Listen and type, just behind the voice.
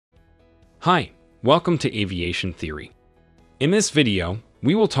Hi, welcome to Aviation Theory. In this video,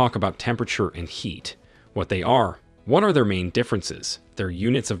 we will talk about temperature and heat, what they are, what are their main differences, their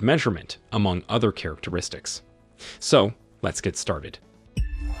units of measurement, among other characteristics. So, let's get started.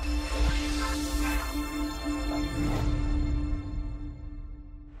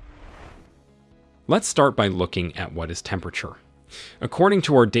 Let's start by looking at what is temperature. According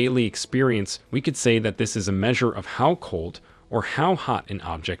to our daily experience, we could say that this is a measure of how cold or how hot an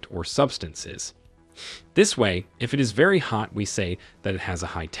object or substance is. This way, if it is very hot, we say that it has a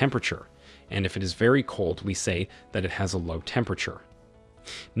high temperature, and if it is very cold, we say that it has a low temperature.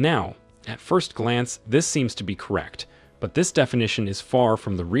 Now, at first glance, this seems to be correct, but this definition is far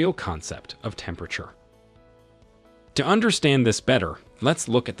from the real concept of temperature. To understand this better, let's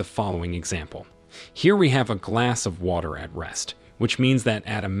look at the following example. Here we have a glass of water at rest, which means that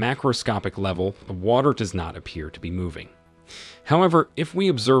at a macroscopic level, the water does not appear to be moving. However, if we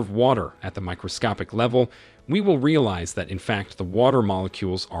observe water at the microscopic level, we will realize that in fact the water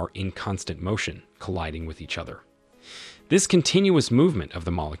molecules are in constant motion, colliding with each other. This continuous movement of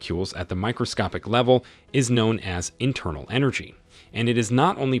the molecules at the microscopic level is known as internal energy, and it is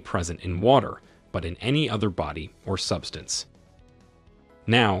not only present in water, but in any other body or substance.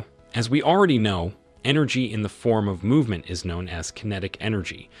 Now, as we already know, energy in the form of movement is known as kinetic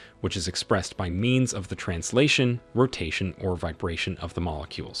energy, which is expressed by means of the translation, rotation, or vibration of the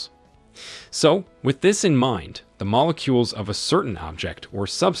molecules. So, with this in mind, the molecules of a certain object or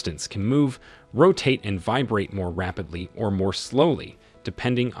substance can move, rotate, and vibrate more rapidly or more slowly,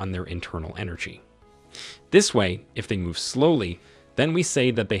 depending on their internal energy. This way, if they move slowly, then we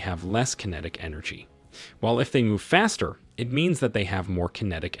say that they have less kinetic energy, while if they move faster, it means that they have more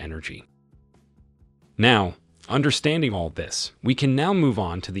kinetic energy. Now, understanding all this, we can now move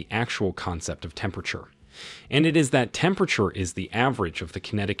on to the actual concept of temperature. And it is that temperature is the average of the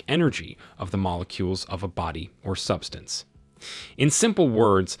kinetic energy of the molecules of a body or substance. In simple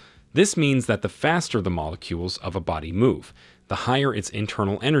words, this means that the faster the molecules of a body move, the higher its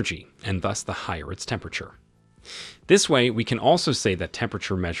internal energy, and thus the higher its temperature. This way, we can also say that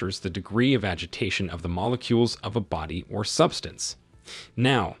temperature measures the degree of agitation of the molecules of a body or substance.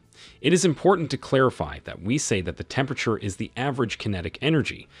 Now, it is important to clarify that we say that the temperature is the average kinetic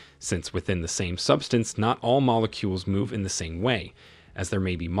energy, since within the same substance not all molecules move in the same way, as there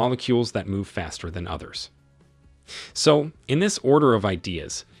may be molecules that move faster than others. So, in this order of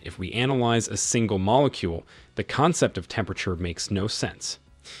ideas, if we analyze a single molecule, the concept of temperature makes no sense.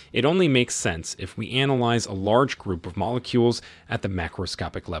 It only makes sense if we analyze a large group of molecules at the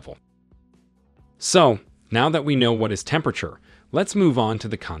macroscopic level. So, now that we know what is temperature, let's move on to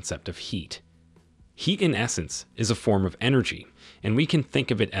the concept of heat. Heat, in essence, is a form of energy, and we can think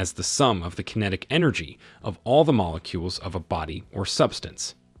of it as the sum of the kinetic energy of all the molecules of a body or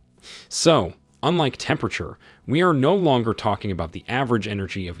substance. So, unlike temperature, we are no longer talking about the average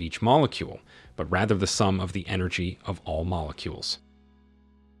energy of each molecule, but rather the sum of the energy of all molecules.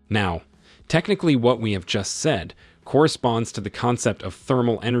 Now, technically what we have just said corresponds to the concept of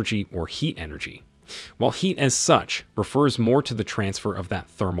thermal energy or heat energy, while heat as such refers more to the transfer of that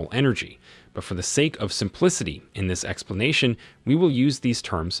thermal energy, but for the sake of simplicity in this explanation, we will use these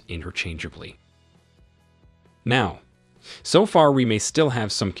terms interchangeably. Now, so far we may still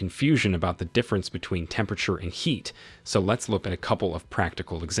have some confusion about the difference between temperature and heat, so let's look at a couple of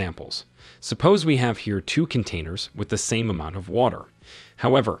practical examples. Suppose we have here two containers with the same amount of water.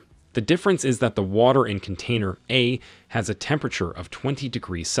 However, the difference is that the water in container A has a temperature of 20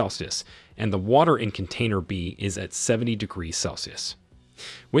 degrees Celsius, and the water in container B is at 70 degrees Celsius.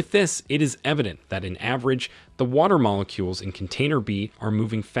 With this, it is evident that in average, the water molecules in container B are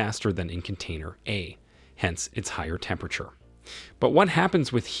moving faster than in container A, hence its higher temperature. But what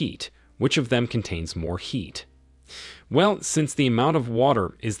happens with heat? Which of them contains more heat? Well, since the amount of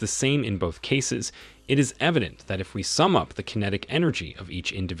water is the same in both cases, it is evident that if we sum up the kinetic energy of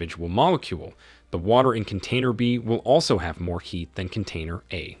each individual molecule, the water in container B will also have more heat than container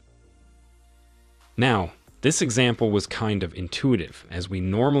A. Now, this example was kind of intuitive, as we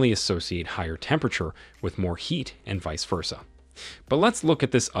normally associate higher temperature with more heat and vice versa. But let's look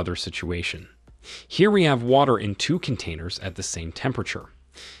at this other situation. Here we have water in two containers at the same temperature.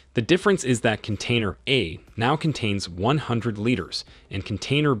 The difference is that container A now contains 100 liters and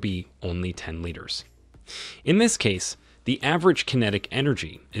container B only 10 liters. In this case, the average kinetic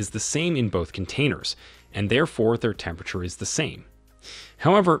energy is the same in both containers, and therefore their temperature is the same.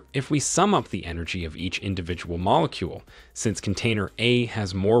 However, if we sum up the energy of each individual molecule, since container A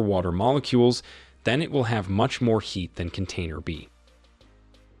has more water molecules, then it will have much more heat than container B.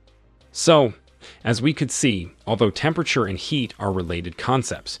 So, As we could see, although temperature and heat are related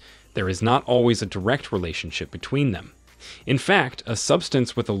concepts, There is not always a direct relationship between them. In fact, a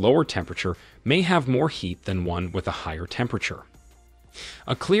substance with a lower temperature may have more heat than one with a higher temperature.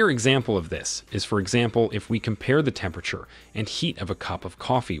 A clear example of this is, for example, if we compare the temperature and heat of a cup of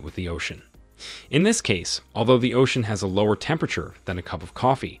coffee with the ocean. In this case, although the ocean has a lower temperature than a cup of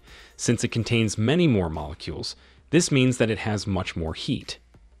coffee, since it contains many more molecules, this means that it has much more heat.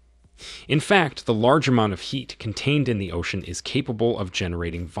 In fact, the large amount of heat contained in the ocean is capable of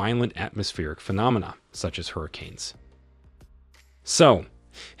generating violent atmospheric phenomena, such as hurricanes. So,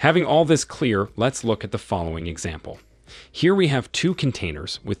 having all this clear, let's look at the following example. Here we have two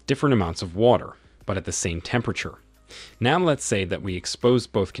containers with different amounts of water, but at the same temperature. Now let's say that we expose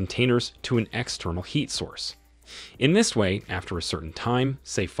both containers to an external heat source. In this way, after a certain time,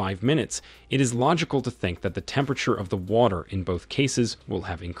 say 5 minutes, it is logical to think that the temperature of the water in both cases will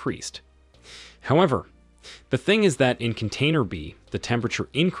have increased. However, the thing is that in container B, the temperature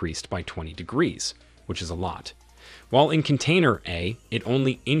increased by 20 degrees, which is a lot, while in container A, it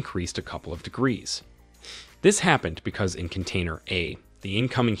only increased a couple of degrees. This happened because in container A, the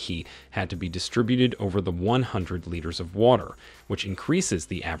incoming heat had to be distributed over the 100 liters of water, which increases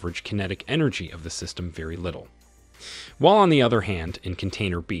the average kinetic energy of the system very little. While on the other hand, in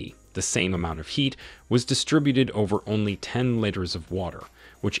container B, the same amount of heat was distributed over only 10 liters of water,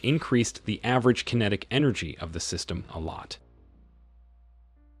 which increased the average kinetic energy of the system a lot.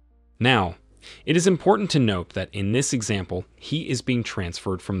 Now, it is important to note that in this example, heat is being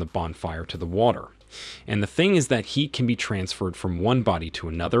transferred from the bonfire to the water. And the thing is that heat can be transferred from one body to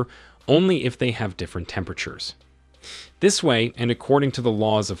another only if they have different temperatures. This way, and according to the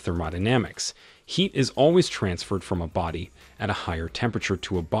laws of thermodynamics, heat is always transferred from a body at a higher temperature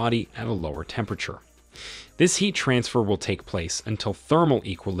to a body at a lower temperature. This heat transfer will take place until thermal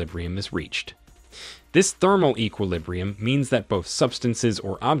equilibrium is reached. This thermal equilibrium means that both substances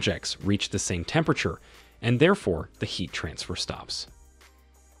or objects reach the same temperature, and therefore the heat transfer stops.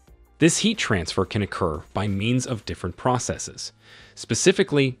 This heat transfer can occur by means of different processes,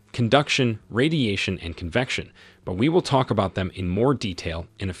 specifically conduction, radiation, and convection, but we will talk about them in more detail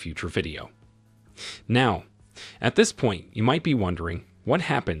in a future video. Now, at this point, you might be wondering, what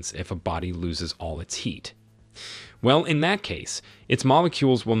happens if a body loses all its heat? Well, in that case, its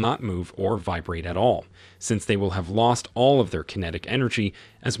molecules will not move or vibrate at all, since they will have lost all of their kinetic energy,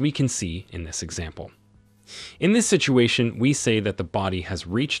 as we can see in this example. In this situation, we say that the body has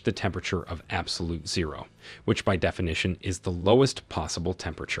reached the temperature of absolute zero, which by definition is the lowest possible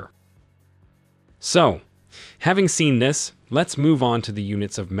temperature. So, having seen this, let's move on to the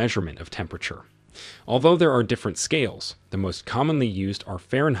units of measurement of temperature. Although there are different scales, the most commonly used are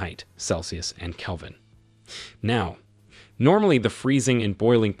Fahrenheit, Celsius, and Kelvin. Now, normally the freezing and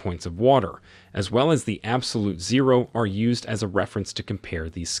boiling points of water, as well as the absolute zero, are used as a reference to compare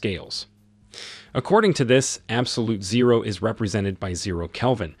these scales. According to this, absolute zero is represented by 0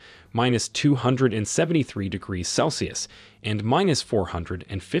 Kelvin, minus 273 degrees Celsius, and minus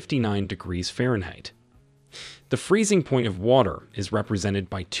 459 degrees Fahrenheit. The freezing point of water is represented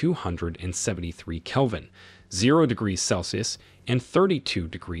by 273 Kelvin, 0 degrees Celsius, and 32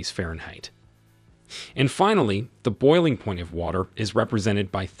 degrees Fahrenheit. And finally, the boiling point of water is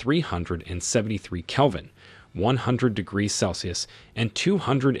represented by 373 Kelvin, 100 degrees Celsius, and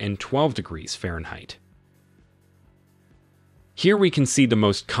 212 degrees Fahrenheit. Here we can see the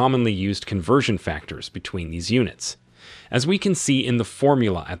most commonly used conversion factors between these units. As we can see in the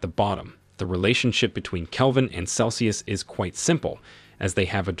formula at the bottom, the relationship between Kelvin and Celsius is quite simple, as they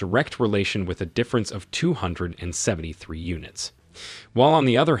have a direct relation with a difference of 273 units. While on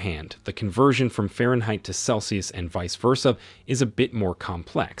the other hand, the conversion from Fahrenheit to Celsius and vice versa is a bit more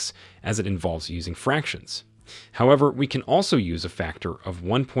complex, as it involves using fractions. However, we can also use a factor of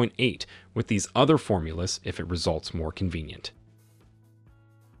 1.8 with these other formulas if it results more convenient.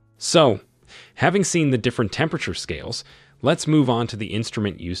 So, having seen the different temperature scales, let's move on to the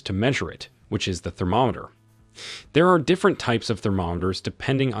instrument used to measure it, which is the thermometer. There are different types of thermometers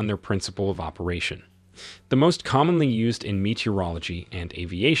depending on their principle of operation. The most commonly used in meteorology and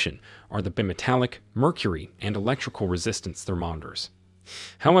aviation are the bimetallic, mercury, and electrical resistance thermometers.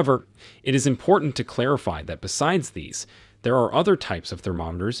 However, it is important to clarify that besides these, there are other types of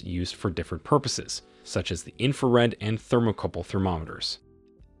thermometers used for different purposes, such as the infrared and thermocouple thermometers.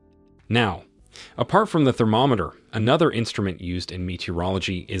 Now, apart from the thermometer, another instrument used in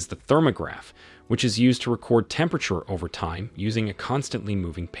meteorology is the thermograph, which is used to record temperature over time using a constantly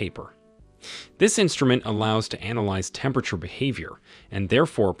moving paper. This instrument allows to analyze temperature behavior and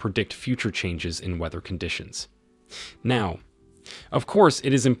therefore predict future changes in weather conditions. Now, of course,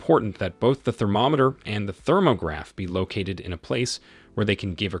 it is important that both the thermometer and the thermograph be located in a place where they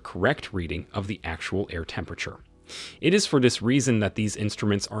can give a correct reading of the actual air temperature. It is for this reason that these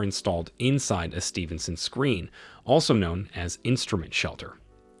instruments are installed inside a Stevenson screen, also known as instrument shelter.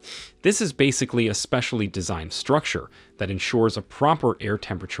 This is basically a specially designed structure that ensures a proper air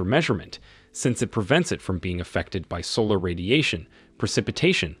temperature measurement, since it prevents it from being affected by solar radiation,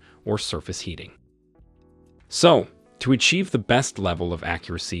 precipitation, or surface heating. So, to achieve the best level of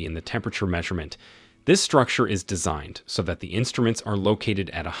accuracy in the temperature measurement, this structure is designed so that the instruments are located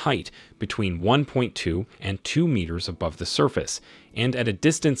at a height between 1.2 and 2 meters above the surface, and at a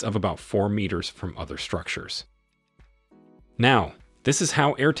distance of about 4 meters from other structures. Now, this is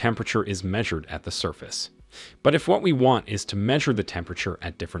how air temperature is measured at the surface. But if what we want is to measure the temperature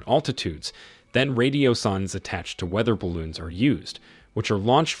at different altitudes, then radiosondes attached to weather balloons are used, which are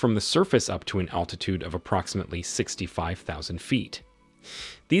launched from the surface up to an altitude of approximately 65,000 feet.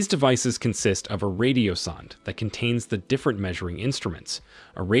 These devices consist of a radiosonde that contains the different measuring instruments,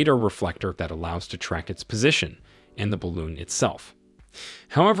 a radar reflector that allows to track its position, and the balloon itself.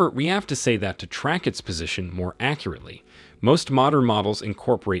 However, we have to say that to track its position more accurately, most modern models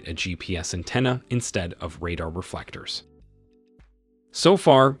incorporate a GPS antenna instead of radar reflectors. So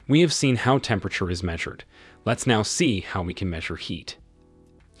far, we have seen how temperature is measured. Let's now see how we can measure heat.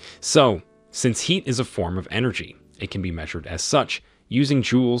 So, since heat is a form of energy, it can be measured as such, using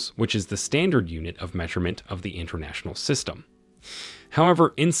joules, which is the standard unit of measurement of the international system.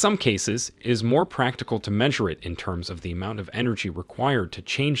 However, in some cases, it is more practical to measure it in terms of the amount of energy required to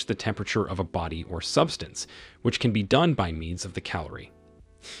change the temperature of a body or substance, which can be done by means of the calorie.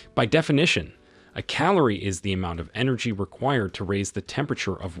 By definition, a calorie is the amount of energy required to raise the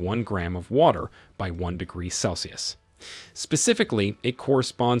temperature of 1 gram of water by 1 degree Celsius. Specifically, it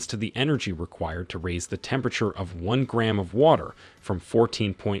corresponds to the energy required to raise the temperature of 1 gram of water from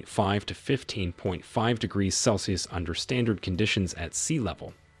 14.5 to 15.5 degrees Celsius under standard conditions at sea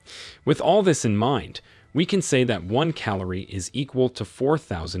level. With all this in mind, we can say that 1 calorie is equal to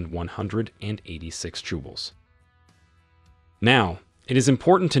 4,186 joules. Now, it is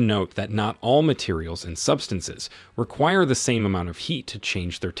important to note that not all materials and substances require the same amount of heat to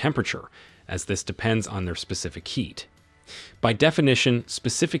change their temperature, as this depends on their specific heat. By definition,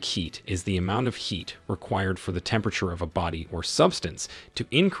 specific heat is the amount of heat required for the temperature of a body or substance to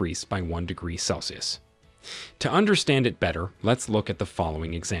increase by 1 degree Celsius. To understand it better, let's look at the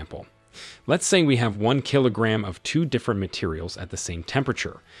following example. Let's say we have 1 kilogram of 2 different materials at the same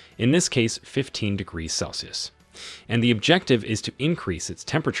temperature, in this case 15 degrees Celsius, and the objective is to increase its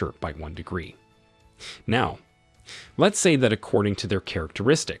temperature by 1 degree. Now, let's say that according to their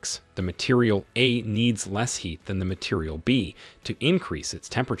characteristics, the material A needs less heat than the material B to increase its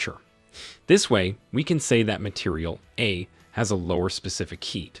temperature. This way, we can say that material A has a lower specific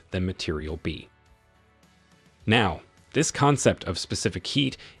heat than material B. Now, this concept of specific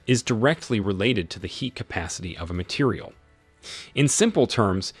heat is directly related to the heat capacity of a material. In simple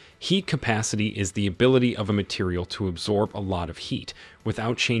terms, heat capacity is the ability of a material to absorb a lot of heat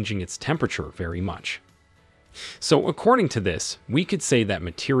without changing its temperature very much. So according to this, we could say that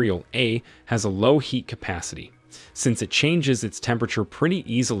material A has a low heat capacity, since it changes its temperature pretty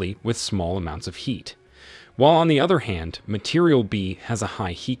easily with small amounts of heat. While on the other hand, material B has a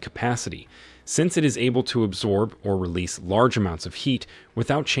high heat capacity, since it is able to absorb or release large amounts of heat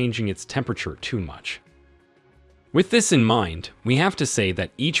without changing its temperature too much. With this in mind, we have to say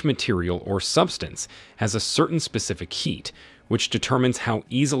that each material or substance has a certain specific heat, which determines how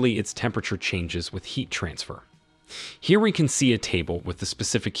easily its temperature changes with heat transfer. Here we can see a table with the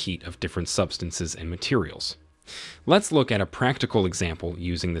specific heat of different substances and materials. Let's look at a practical example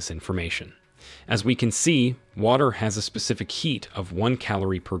using this information. As we can see, water has a specific heat of 1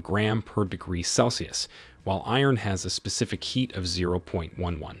 calorie per gram per degree Celsius, while iron has a specific heat of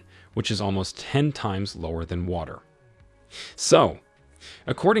 0.11, which is almost 10 times lower than water. So,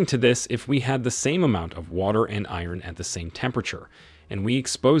 according to this, if we had the same amount of water and iron at the same temperature, and we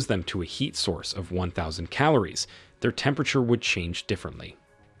expose them to a heat source of 1,000 calories, their temperature would change differently.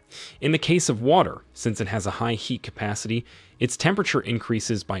 In the case of water, since it has a high heat capacity, its temperature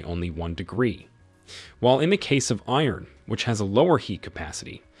increases by only 1 degree. While in the case of iron, which has a lower heat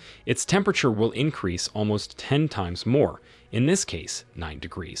capacity, its temperature will increase almost 10 times more, in this case 9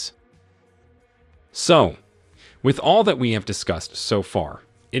 degrees. So, with all that we have discussed so far,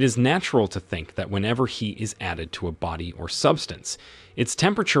 it is natural to think that whenever heat is added to a body or substance, its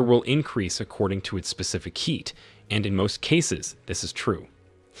temperature will increase according to its specific heat, and in most cases, this is true.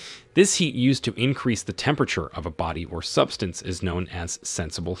 This heat used to increase the temperature of a body or substance is known as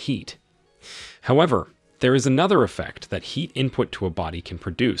sensible heat. However, there is another effect that heat input to a body can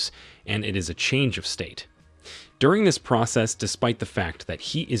produce, and it is a change of state. During this process, despite the fact that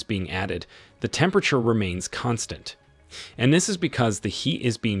heat is being added, the temperature remains constant. And this is because the heat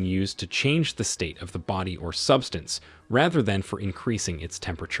is being used to change the state of the body or substance rather than for increasing its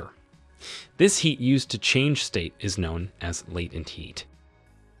temperature. This heat used to change state is known as latent heat.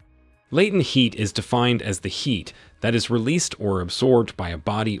 Latent heat is defined as the heat that is released or absorbed by a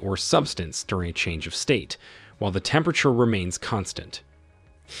body or substance during a change of state, while the temperature remains constant.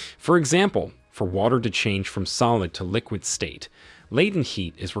 For example, for water to change from solid to liquid state, latent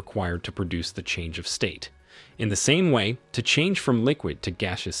heat is required to produce the change of state. In the same way, to change from liquid to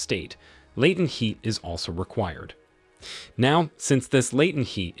gaseous state, latent heat is also required. Now, since this latent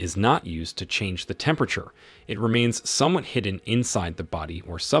heat is not used to change the temperature, it remains somewhat hidden inside the body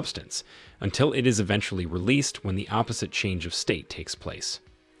or substance until it is eventually released when the opposite change of state takes place.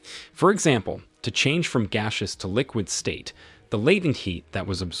 For example, to change from gaseous to liquid state, the latent heat that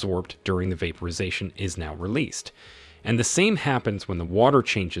was absorbed during the vaporization is now released. And the same happens when the water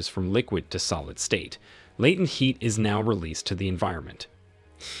changes from liquid to solid state. Latent heat is now released to the environment.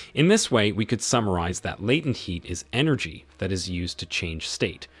 In this way, we could summarize that latent heat is energy that is used to change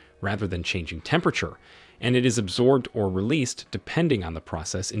state, rather than changing temperature, and it is absorbed or released depending on the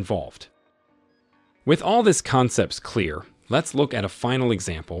process involved. With all these concepts clear, let's look at a final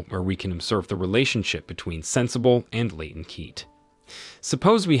example where we can observe the relationship between sensible and latent heat.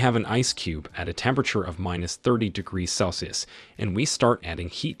 Suppose we have an ice cube at a temperature of -30°C, and we start adding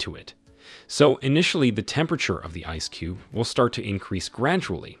heat to it. So initially the temperature of the ice cube will start to increase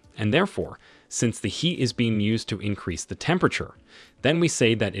gradually, and therefore, since the heat is being used to increase the temperature, then we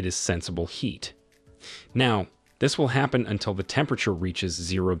say that it is sensible heat. Now, this will happen until the temperature reaches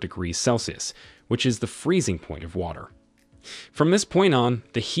 0°C, which is the freezing point of water. From this point on,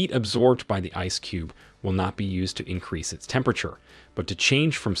 the heat absorbed by the ice cube will not be used to increase its temperature, but to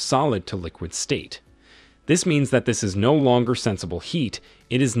change from solid to liquid state. This means that this is no longer sensible heat,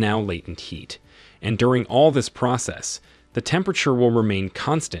 it is now latent heat. And during all this process, the temperature will remain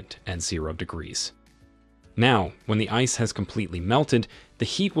constant at 0 degrees. Now, when the ice has completely melted, the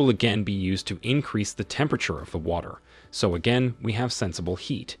heat will again be used to increase the temperature of the water. So again, we have sensible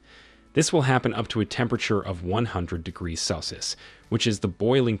heat. This will happen up to a temperature of 100°C, which is the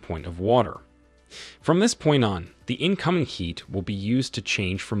boiling point of water. From this point on, the incoming heat will be used to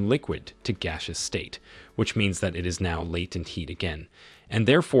change from liquid to gaseous state, which means that it is now latent heat again, and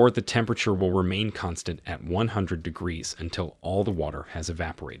therefore the temperature will remain constant at 100 degrees until all the water has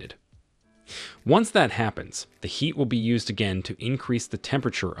evaporated. Once that happens, the heat will be used again to increase the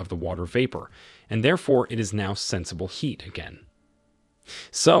temperature of the water vapor, and therefore it is now sensible heat again.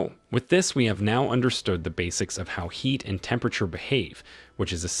 So, with this we have now understood the basics of how heat and temperature behave,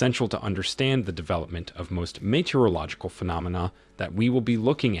 which is essential to understand the development of most meteorological phenomena that we will be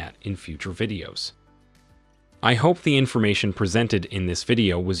looking at in future videos. I hope the information presented in this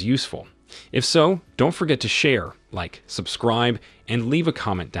video was useful. If so, don't forget to share, like, subscribe, and leave a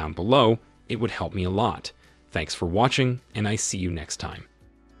comment down below. It would help me a lot. Thanks for watching, and I see you next time.